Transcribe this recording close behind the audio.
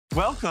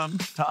Welcome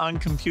to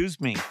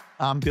Unconfuse Me.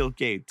 I'm Bill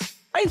Gates.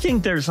 I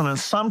think there's an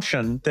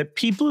assumption that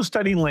people who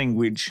study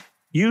language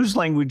use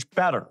language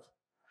better.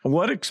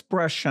 What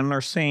expression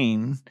or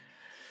saying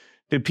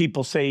do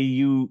people say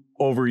you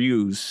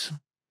overuse?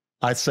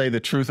 I'd say the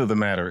truth of the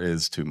matter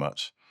is too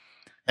much.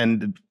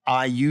 And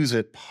I use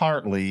it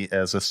partly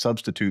as a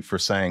substitute for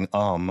saying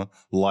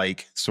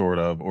like, sort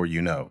of, or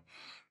you know.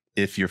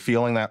 If you're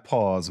feeling that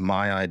pause,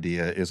 my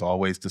idea is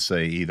always to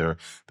say either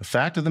the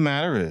fact of the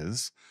matter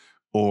is,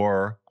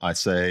 or I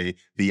say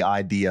the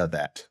idea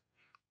that.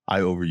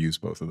 I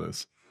overuse both of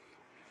those.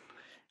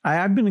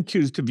 I've been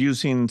accused of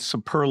using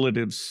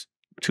superlatives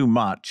too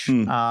much.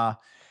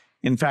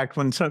 In fact,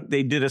 when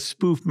they did a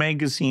spoof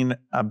magazine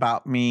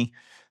about me,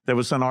 there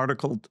was an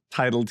article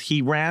titled,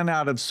 "He Ran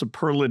Out of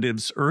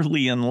Superlatives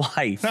Early in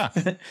Life."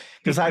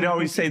 Because I'd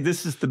always say,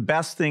 this is the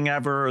best thing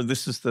ever, or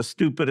this is the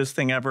stupidest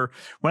thing ever.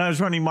 When I was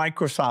running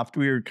Microsoft,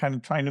 we were kind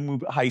of trying to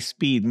move at high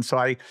speed. And so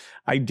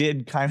I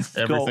did kind of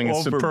Everything go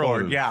is overboard.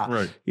 superlative. Yeah.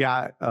 Right.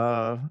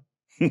 Yeah.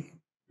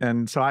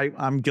 And so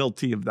I'm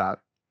guilty of that.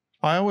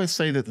 I always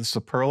say that the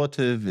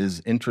superlative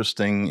is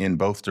interesting in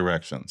both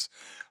directions.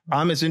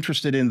 I'm as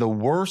interested in the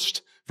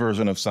worst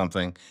version of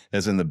something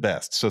as in the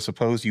best. So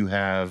suppose you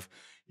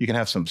can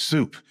have some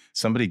soup.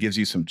 Somebody gives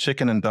you some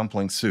chicken and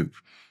dumpling soup.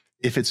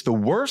 If it's the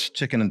worst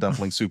chicken and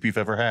dumpling soup you've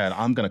ever had,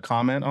 I'm going to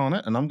comment on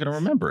it and I'm going to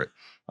remember it.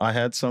 I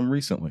had some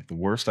recently, the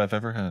worst I've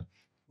ever had.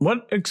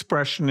 What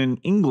expression in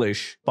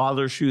English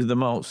bothers you the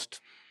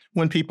most?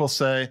 When people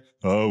say,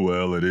 "Oh,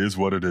 well, it is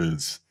what it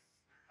is."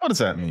 What does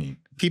that mean?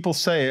 People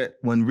say it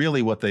when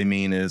really what they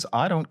mean is,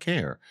 "I don't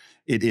care.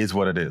 It is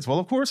what it is." Well,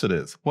 of course it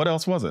is. What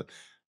else was it?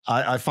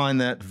 I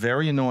find that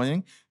very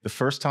annoying. The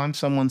first time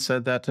someone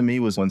said that to me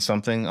was when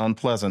something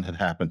unpleasant had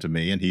happened to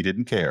me and he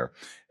didn't care.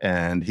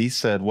 And he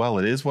said, "Well,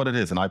 it is what it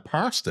is." And I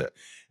parsed it.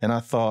 And I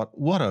thought,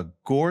 what a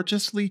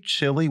gorgeously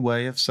chilly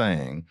way of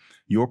saying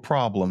your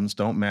problems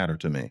don't matter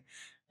to me.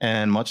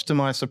 And much to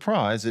my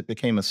surprise, it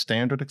became a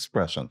standard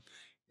expression.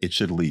 It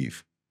should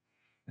leave.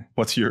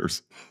 What's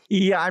yours?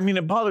 Yeah, I mean,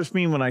 it bothers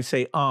me when I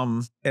say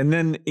and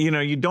then,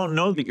 you don't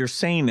know that you're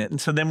saying it. And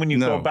so then when you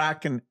go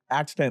back and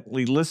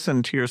accidentally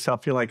listen to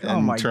yourself, you're like,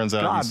 oh my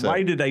God,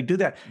 why did I do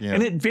that? Yeah.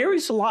 And it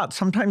varies a lot.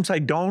 Sometimes I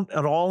don't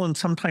at all, and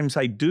sometimes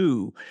I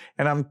do.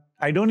 And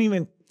I don't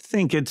even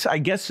think I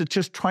guess it's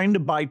just trying to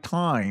buy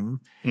time.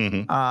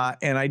 And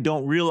I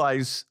don't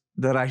realize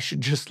that I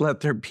should just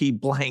let there be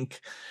blank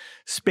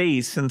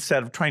space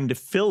instead of trying to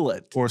fill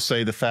it. Or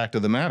say the fact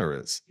of the matter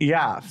is.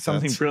 Yeah,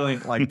 something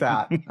brilliant like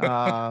that.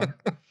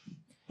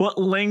 What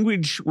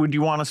language would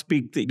you want to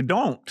speak that you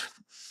don't?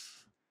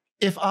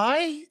 If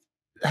I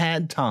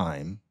had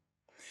time,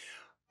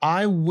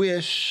 I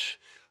wish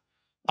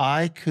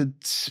I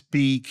could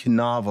speak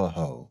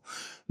Navajo.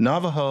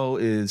 Navajo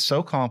is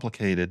so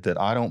complicated that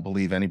I don't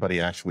believe anybody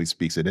actually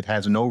speaks it. It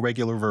has no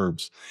regular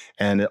verbs,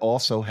 and it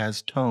also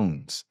has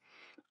tones.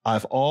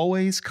 I've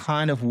always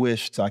kind of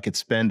wished I could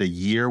spend a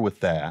year with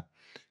that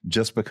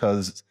just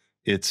because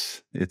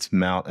it's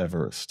Mount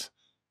Everest.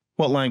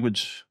 What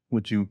language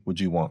would you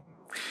want?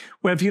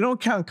 Well, if you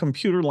don't count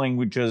computer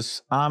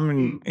languages,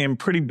 I'm in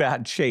pretty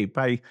bad shape.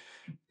 I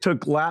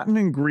took Latin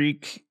and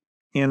Greek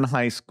in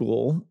high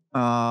school.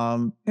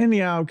 And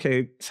yeah,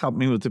 okay, it's helped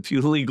me with a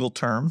few legal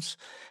terms.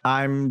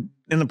 I'm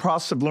in the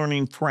process of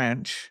learning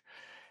French.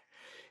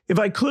 If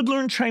I could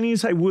learn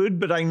Chinese, I would,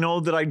 but I know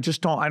that I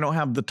don't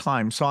have the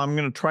time. So I'm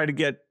going to try to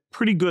get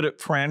pretty good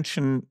at French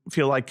and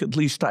feel like at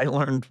least I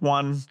learned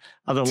one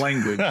other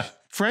language.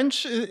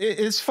 French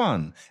is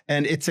fun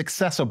and it's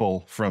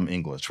accessible from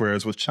English.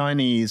 Whereas with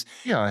Chinese,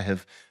 I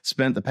have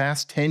spent the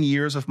past 10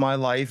 years of my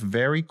life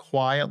very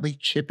quietly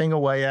chipping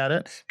away at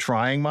it,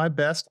 trying my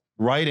best.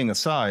 Writing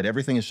aside,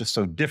 everything is just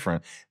so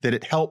different that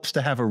it helps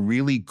to have a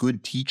really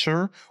good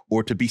teacher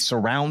or to be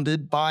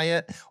surrounded by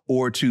it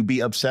or to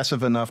be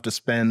obsessive enough to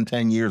spend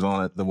 10 years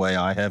on it the way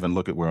I have, and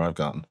look at where I've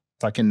gotten.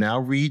 I can now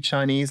read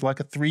Chinese like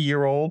a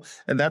 3-year-old,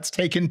 and that's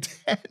taken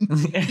 10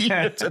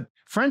 years.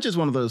 French is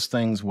one of those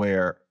things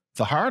where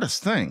the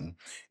hardest thing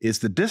is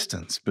the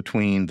distance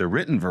between the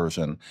written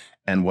version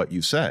and what you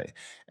say.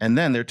 And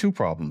then there are two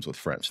problems with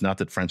French. Not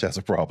that French has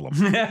a problem.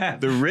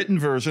 The written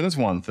version is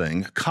one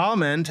thing.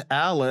 Comment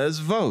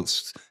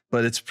allez-vous,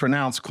 but it's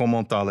pronounced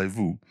comment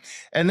allez-vous.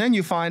 And then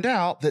you find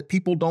out that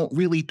people don't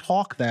really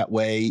talk that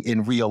way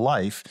in real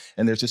life.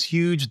 And there's this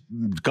huge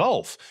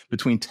gulf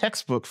between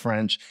textbook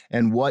French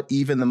and what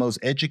even the most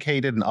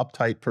educated and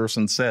uptight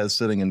person says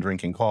sitting and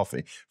drinking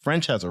coffee.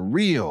 French has a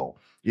real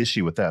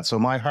issue with that. So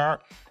my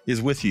heart is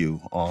with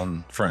you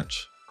on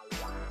French.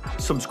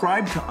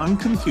 Subscribe to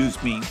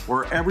Unconfuse Me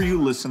wherever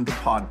you listen to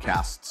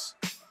podcasts.